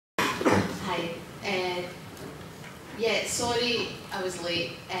Hi. Yeah, sorry I was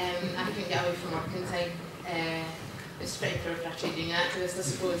late. I couldn't get away from work in time. It was pretty poor for a trade union activist, I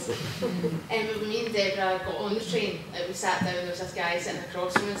suppose. But me and Deborah got on the train. We sat down, there was this guy sitting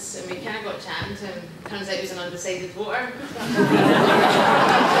across from us, and we kind of got chatting to him. Turns out he was an undecided voter.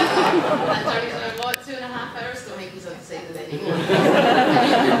 That took about 2.5 hours, don't think he's undecided anymore.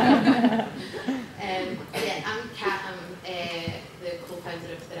 Yeah, I'm Kat, I'm the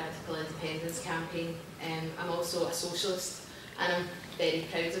co-founder of the Radical Independence campaign. I'm also a socialist, and I'm very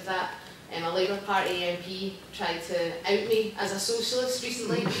proud of that. A Labour Party MP tried to out me as a socialist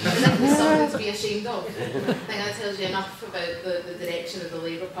recently, as if there's something to be ashamed of. I think that tells you enough about the direction of the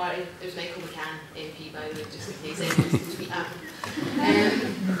Labour Party. There's Michael McCann, MP, by the way, just in case anyone wants to tweet at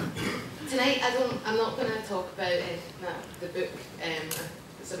him. Tonight, I'm not going to talk about the book.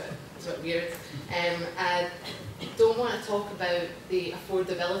 It's a bit weird. I don't want to talk about the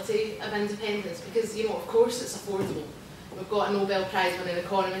affordability of independence because, you know, of course it's affordable. We've got a Nobel Prize winning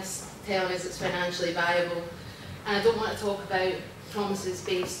economist telling us it's financially viable. And I don't want to talk about promises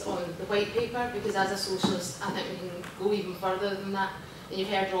based on the white paper because as a socialist I think we can go even further than that. And you've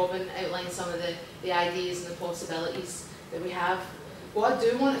heard Robin outline some of the ideas and the possibilities that we have. What I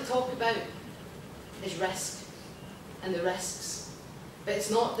do want to talk about is risk and the risks. But it's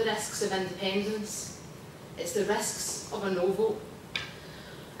not the risks of independence, it's the risks of a no vote.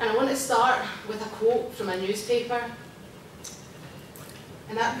 And I want to start with a quote from a newspaper.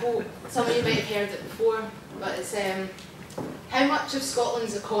 And that quote, some of you might have heard it before, but it's how much of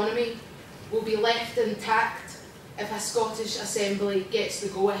Scotland's economy will be left intact if a Scottish Assembly gets the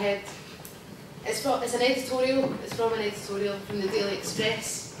go-ahead? It's from an editorial from the Daily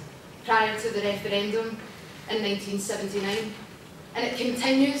Express prior to the referendum in 1979. And it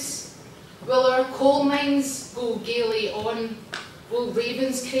continues, will our coal mines go gaily on? Will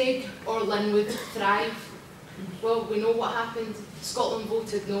Ravenscraig or Linwood thrive? Well, we know what happened. Scotland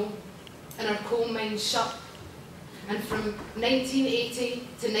voted no, and our coal mines shut. And from 1980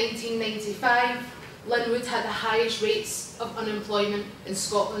 to 1995, Linwood had the highest rates of unemployment in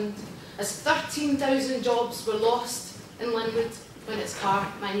Scotland, as 13,000 jobs were lost in Linwood when its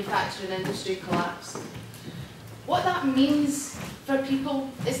car manufacturing industry collapsed. What that means for people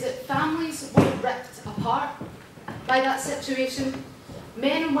is that families were ripped apart by that situation.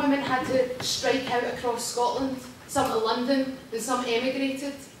 Men and women had to strike out across Scotland, some to London and some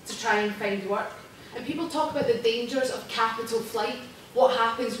emigrated to try and find work. And people talk about the dangers of capital flight, what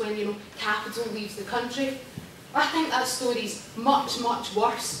happens when, you know, capital leaves the country. I think that story's much, much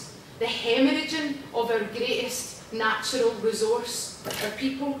worse. The hemorrhaging of our greatest natural resource, our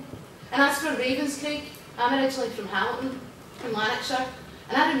people. And as for Ravenscraig, I'm originally from Hamilton, in Lanarkshire,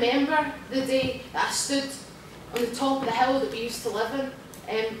 and I remember the day that I stood on the top of the hill that we used to live on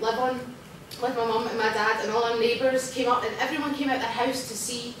with my mum and my dad, and all our neighbours came up, and everyone came out their house to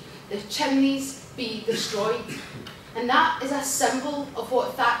see the chimneys be destroyed. And that is a symbol of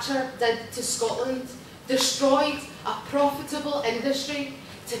what Thatcher did to Scotland, destroyed a profitable industry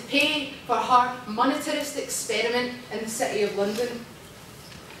to pay for her monetarist experiment in the City of London.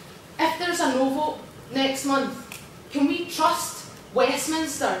 If there's a no vote next month, can we trust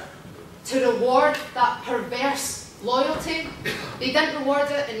Westminster to reward that perverse loyalty? They didn't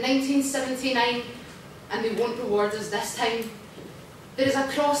reward it in 1979, and they won't reward us this time. There is a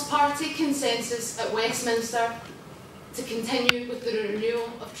cross-party consensus at Westminster to continue with the renewal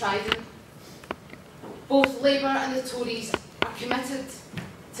of Trident. Both Labour and the Tories are committed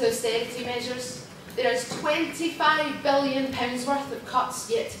to austerity measures. There is £25 billion worth of cuts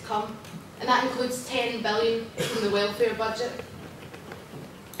yet to come, and that includes £10 billion from the welfare budget.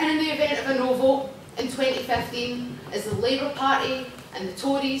 And in the event of a no vote in 2015, as the Labour Party and the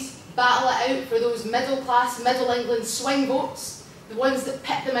Tories battle it out for those middle-class, Middle England swing votes, the ones that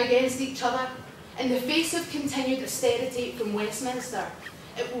pit them against each other, in the face of continued austerity from Westminster,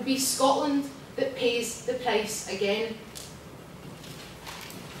 it will be Scotland that pays the price again.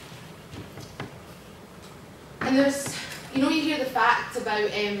 And there's, you know, you hear the fact about,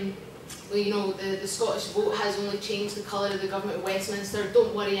 you know, the Scottish vote has only changed the colour of the government of Westminster.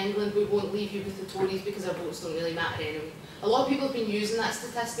 Don't worry, England, we won't leave you with the Tories because our votes don't really matter anyway. A lot of people have been using that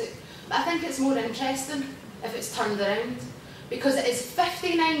statistic, but I think it's more interesting if it's turned around, because it is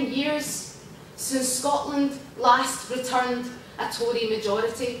 59 years since Scotland last returned a Tory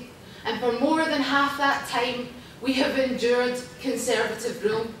majority, and for more than half that time we have endured Conservative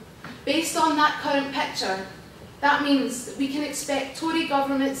rule. Based on that current picture, that means that we can expect Tory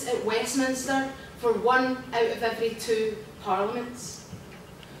governments at Westminster for 1 out of every 2 parliaments.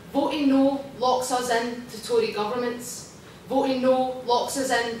 Voting no locks us in to Tory governments. Voting no locks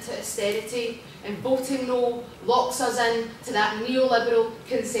us into austerity, and voting no locks us into that neoliberal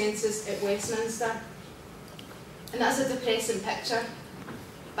consensus at Westminster. And that's a depressing picture,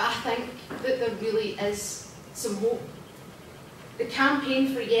 but I think that there really is some hope. The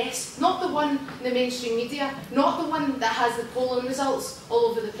campaign for Yes, not the one in the mainstream media, not the one that has the polling results all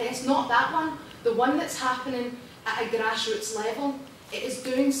over the press, not that one, the one that's happening at a grassroots level, it is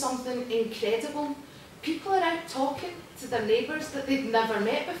doing something incredible. People are out talking to their neighbours that they've never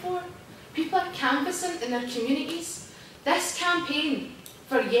met before. People are canvassing in their communities. This campaign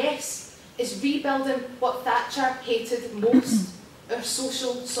for Yes is rebuilding what Thatcher hated most, our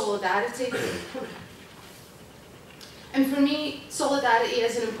social solidarity. And for me, solidarity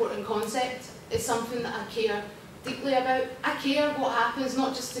is an important concept. It's something that I care deeply about. I care what happens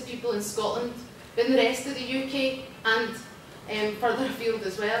not just to people in Scotland, but in the rest of the UK and further afield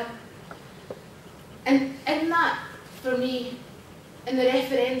as well. And in that, for me, in the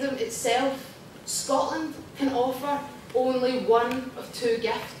referendum itself, Scotland can offer only one of two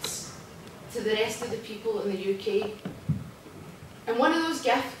gifts to the rest of the people in the UK. And one of those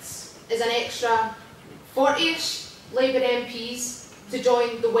gifts is an extra 40-ish Labour MPs to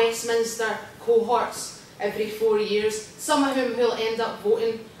join the Westminster cohorts every 4 years, some of whom will end up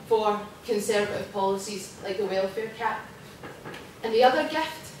voting for Conservative policies like the welfare cap. And the other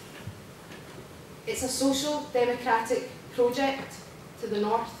gift, it's a social democratic project to the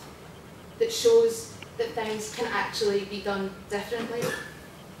north that shows that things can actually be done differently.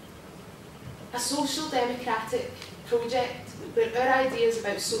 A social democratic project where our ideas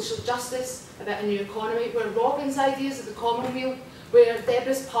about social justice, about a new economy, where Robin's ideas of the Commonweal, where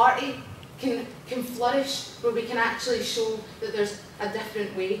Deborah's party can flourish, where we can actually show that there's a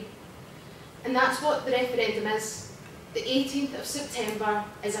different way. And that's what the referendum is. The 18th of September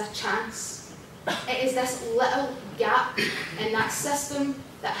is a chance. It is this little gap in that system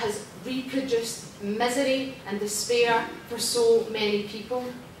that has reproduced misery and despair for so many people.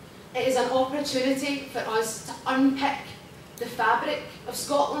 It is an opportunity for us to unpick the fabric of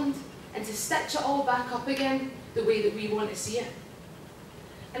Scotland and to stitch it all back up again the way that we want to see it.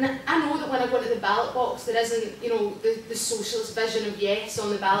 And I know that when I go into the ballot box, there isn't, the socialist vision of Yes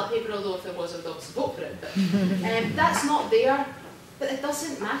on the ballot paper, although if there was, I would obviously vote for it. But that's not there. But it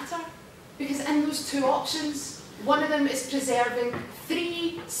doesn't matter, because in those two options, one of them is preserving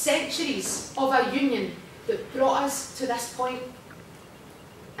 3 centuries of a union that brought us to this point,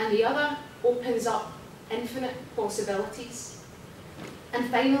 and the other opens up infinite possibilities.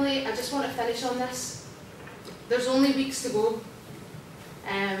 And finally, I just want to finish on this. There's only weeks to go.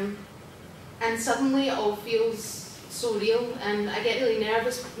 And suddenly it all feels so real, and I get really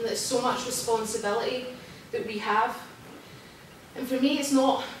nervous, and there's so much responsibility that we have. And for me, it's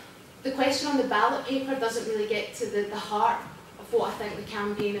not, the question on the ballot paper doesn't really get to the heart of what I think the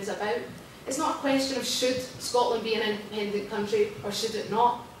campaign is about. It's not a question of should Scotland be an independent country or should it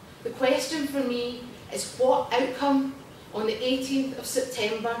not. The question for me is what outcome on the 18th of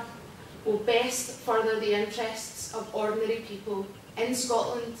September will best further the interests of ordinary people in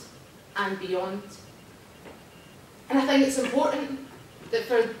Scotland and beyond. And I think it's important that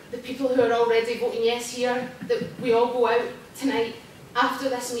for the people who are already voting yes here, that we all go out tonight after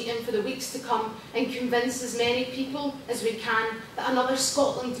this meeting for the weeks to come and convince as many people as we can that another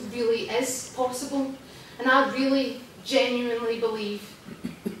Scotland really is possible. And I really genuinely believe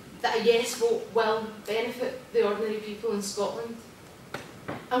that a yes vote will benefit the ordinary people in Scotland.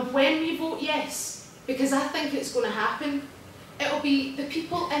 And when we vote yes, because I think it's going to happen, it'll be the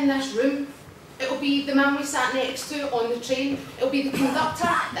people in this room, it'll be the man we sat next to on the train, it'll be the conductor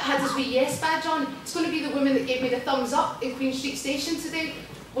that had his wee yes badge on, it's going to be the woman that gave me the thumbs up in Queen Street Station today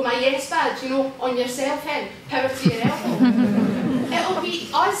with my yes badge, on yourself hen, power to your elbow. It'll be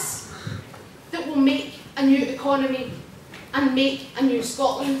us that will make a new economy and make a new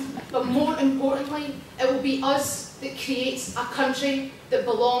Scotland, but more importantly, it will be us that creates a country that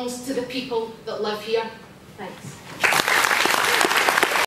belongs to the people that live here. Thanks.